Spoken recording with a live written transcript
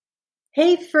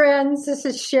Hey friends, this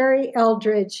is Sherry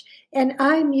Eldridge, and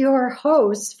I'm your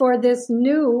host for this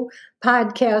new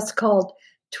podcast called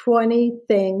 20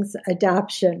 Things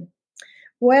Adoption.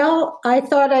 Well, I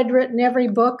thought I'd written every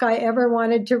book I ever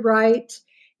wanted to write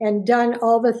and done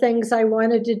all the things I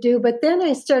wanted to do, but then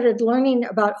I started learning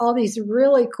about all these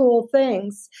really cool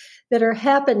things that are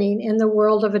happening in the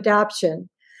world of adoption.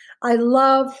 I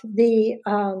love the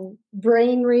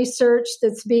brain research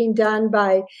that's being done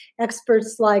by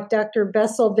experts like Dr.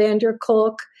 Bessel van der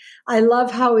Kolk. I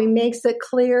love how he makes it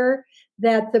clear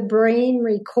that the brain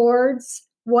records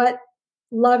what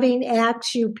loving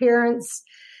acts you parents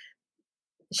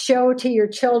show to your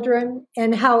children,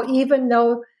 and how even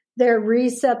though their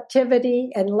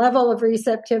receptivity and level of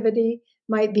receptivity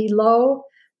might be low,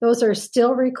 those are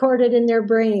still recorded in their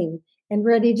brain and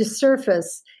ready to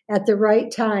surface at the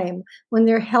right time when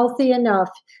they're healthy enough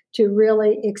to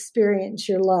really experience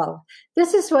your love.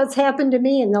 This is what's happened to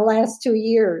me in the last 2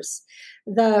 years.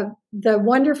 The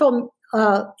wonderful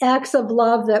acts of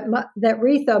love that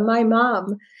Retha, my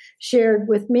mom, shared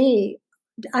with me,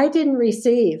 I didn't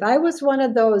receive. I was one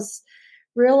of those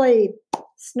really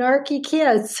snarky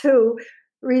kids who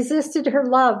resisted her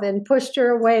love and pushed her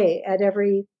away at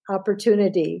every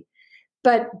opportunity.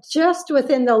 But just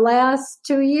within the last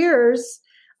 2 years,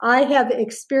 I have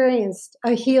experienced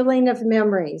a healing of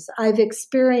memories. I've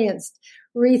experienced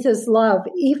Retha's love,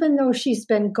 even though she's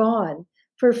been gone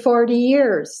for 40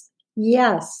 years.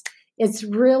 Yes, it's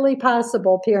really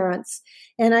possible, parents.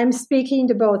 And I'm speaking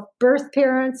to both birth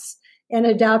parents and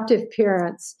adoptive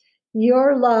parents.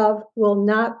 Your love will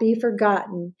not be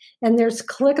forgotten. And there's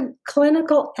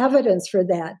clinical evidence for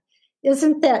that.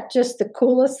 Isn't that just the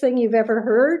coolest thing you've ever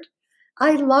heard?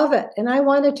 I love it, and I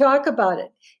want to talk about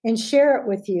it and share it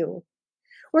with you.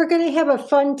 We're going to have a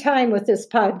fun time with this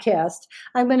podcast.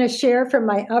 I'm going to share from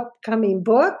my upcoming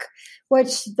book,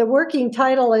 which the working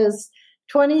title is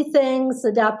 20 Things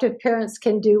Adoptive Parents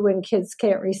Can Do When Kids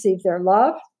Can't Receive Their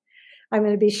Love. I'm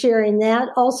going to be sharing that.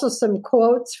 Also some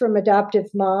quotes from adoptive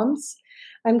moms.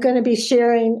 I'm going to be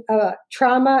sharing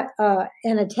trauma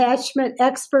and attachment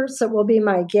experts that will be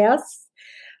my guests.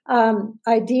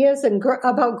 Ideas and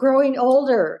about growing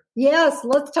older. Yes,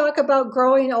 let's talk about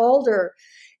growing older,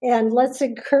 and let's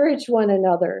encourage one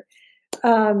another.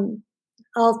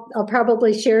 I'll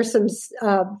probably share some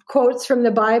quotes from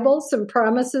the Bible, some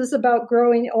promises about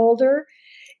growing older,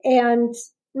 and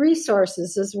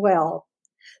resources as well.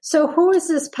 So who is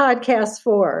this podcast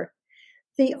for?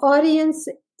 The audience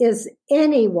is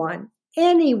anyone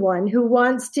who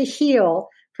wants to heal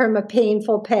from a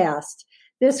painful past.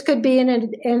 This could be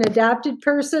an adopted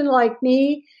person like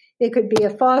me. It could be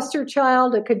a foster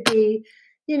child. It could be,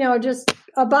 just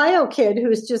a bio kid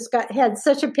who's just had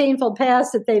such a painful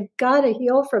past that they've got to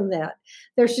heal from that.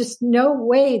 There's just no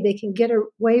way they can get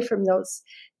away from those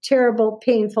terrible,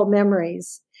 painful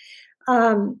memories.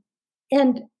 And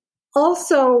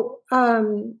also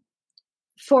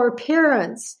for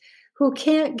parents who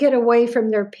can't get away from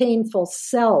their painful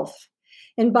self.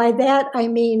 And by that, I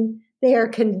mean, they are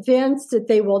convinced that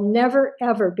they will never,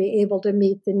 ever be able to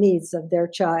meet the needs of their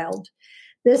child.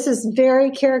 This is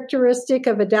very characteristic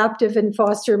of adoptive and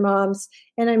foster moms,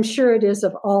 and I'm sure it is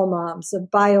of all moms, of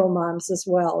bio moms as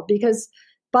well, because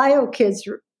bio kids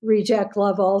reject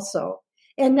love also.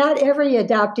 And not every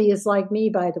adoptee is like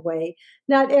me, by the way.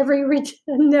 Not every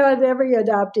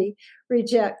adoptee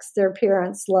rejects their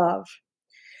parents' love.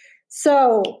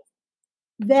 So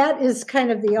that is kind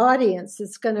of the audience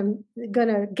that's going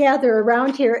to gather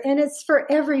around here, and it's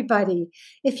for everybody.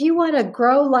 If you want to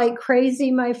grow like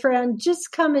crazy, my friend,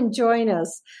 just come and join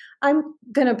us. I'm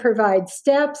going to provide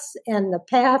steps and the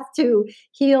path to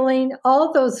healing,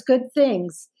 all those good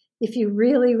things, if you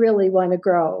really, really want to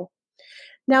grow.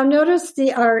 Now, notice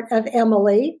the art of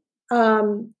Emily.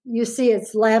 You see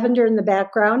it's lavender in the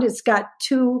background. It's got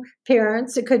 2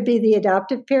 parents. It could be the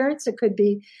adoptive parents. It could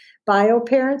be bio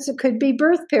parents. It could be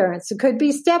birth parents. It could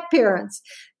be step parents.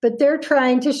 But they're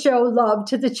trying to show love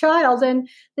to the child. And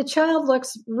the child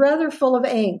looks rather full of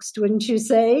angst, wouldn't you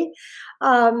say?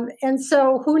 And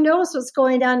so who knows what's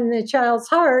going on in the child's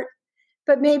heart.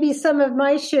 But maybe some of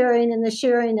my sharing and the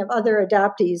sharing of other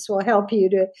adoptees will help you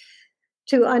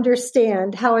to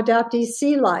understand how adoptees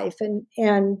see life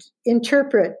and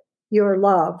interpret your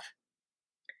love.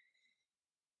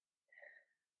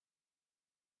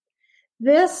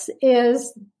 This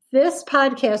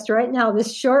podcast right now,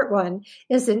 this short one,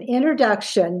 is an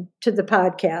introduction to the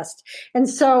podcast. And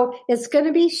so it's going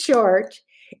to be short,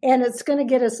 and it's going to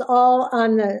get us all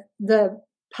on the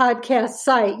podcast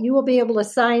site. You will be able to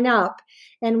sign up.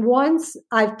 And once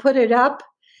I've put it up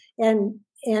and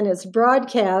and it's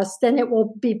broadcast, then it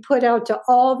will be put out to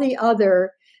all the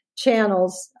other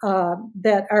channels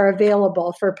that are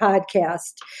available for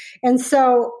podcast. And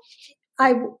so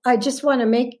I just want to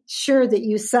make sure that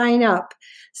you sign up.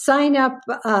 Sign up.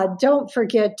 Don't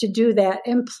forget to do that.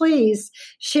 And please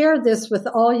share this with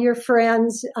all your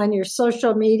friends on your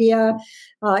social media,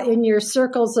 in your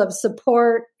circles of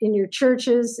support, in your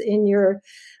churches, in your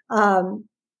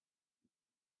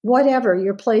whatever,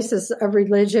 your places of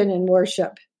religion and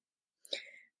worship.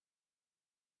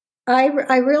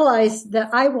 I realize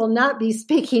that I will not be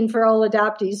speaking for all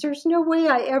adoptees. There's no way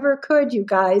I ever could, you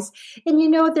guys.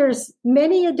 And there's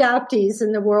many adoptees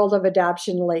in the world of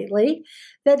adoption lately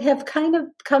that have kind of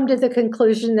come to the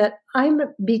conclusion that I'm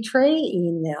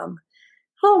betraying them.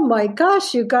 Oh my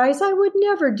gosh, you guys, I would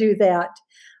never do that.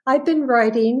 I've been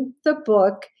writing the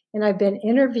book and I've been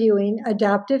interviewing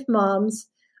adoptive moms.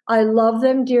 I love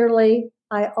them dearly.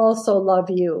 I also love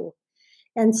you.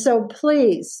 And so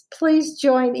please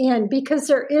join in, because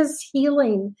there is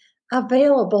healing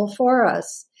available for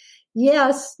us.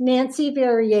 Yes, Nancy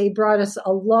Verrier brought us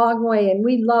a long way, and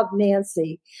we love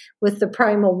Nancy with the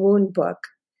Primal Wound book.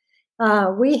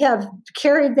 We have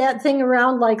carried that thing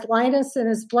around like Linus in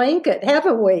his blanket,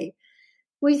 haven't we?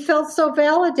 We felt so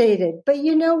validated. But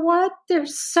you know what?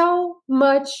 There's so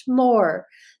much more.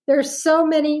 There's so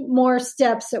many more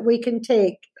steps that we can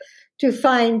take to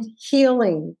find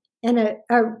healing and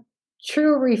a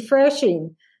true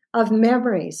refreshing of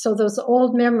memories, so those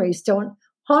old memories don't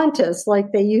haunt us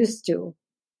like they used to.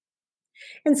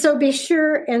 And so be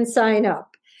sure and sign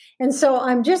up. And so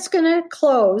I'm just going to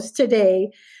close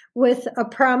today with a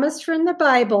promise from the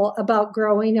Bible about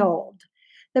growing old.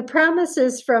 The promise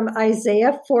is from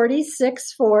Isaiah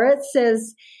 46:4. It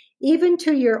says, "Even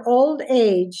to your old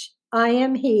age, I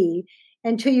am he,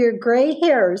 and to your gray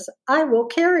hairs, I will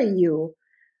carry you.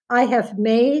 I have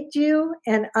made you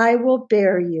and I will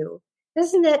bear you."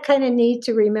 Isn't that kind of neat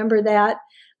to remember that?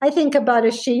 I think about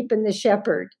a sheep and the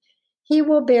shepherd. He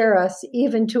will bear us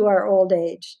even to our old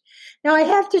age. Now I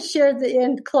have to share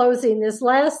in closing this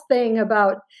last thing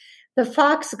about the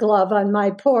foxglove on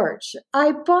my porch.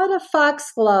 I bought a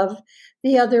foxglove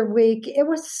the other week. It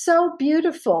was so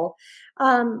beautiful.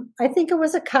 I think it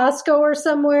was a Costco or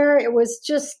somewhere. It was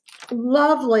just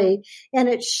lovely. And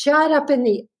it shot up in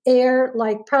the air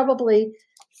like probably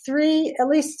at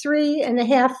least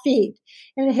 3.5 feet.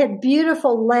 And it had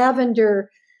beautiful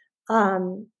lavender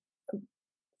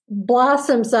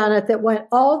blossoms on it that went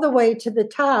all the way to the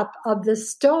top of the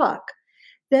stalk.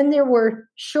 Then there were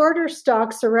shorter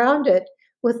stalks around it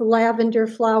with lavender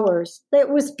flowers. It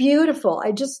was beautiful.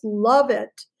 I just love it.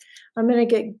 I'm going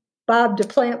to get Bob to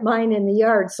plant mine in the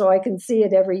yard so I can see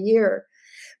it every year.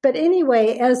 But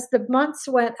anyway, as the months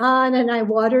went on and I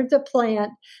watered the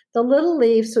plant, the little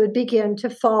leaves would begin to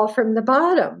fall from the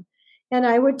bottom. And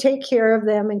I would take care of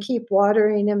them and keep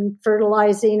watering them,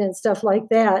 fertilizing and stuff like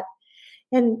that.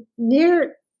 And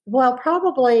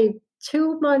probably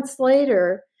 2 months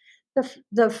later,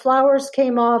 the flowers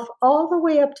came off all the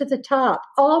way up to the top,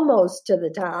 almost to the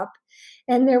top.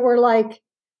 And there were like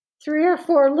 3 or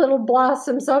 4 little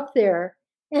blossoms up there.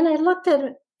 And I looked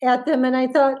at them and I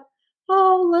thought,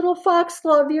 oh, little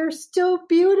foxglove, you're still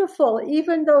beautiful,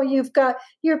 even though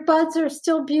your buds are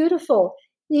still beautiful,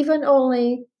 even though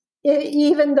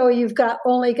you've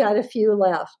only got a few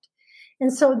left.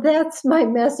 And so that's my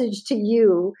message to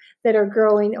you that are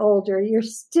growing older. You're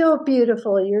still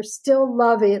beautiful. You're still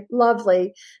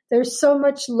lovely. There's so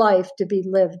much life to be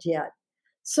lived yet.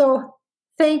 So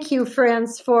thank you,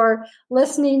 friends, for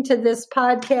listening to this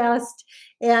podcast.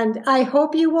 And I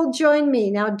hope you will join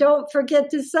me. Now, don't forget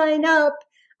to sign up.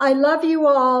 I love you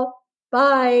all.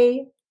 Bye.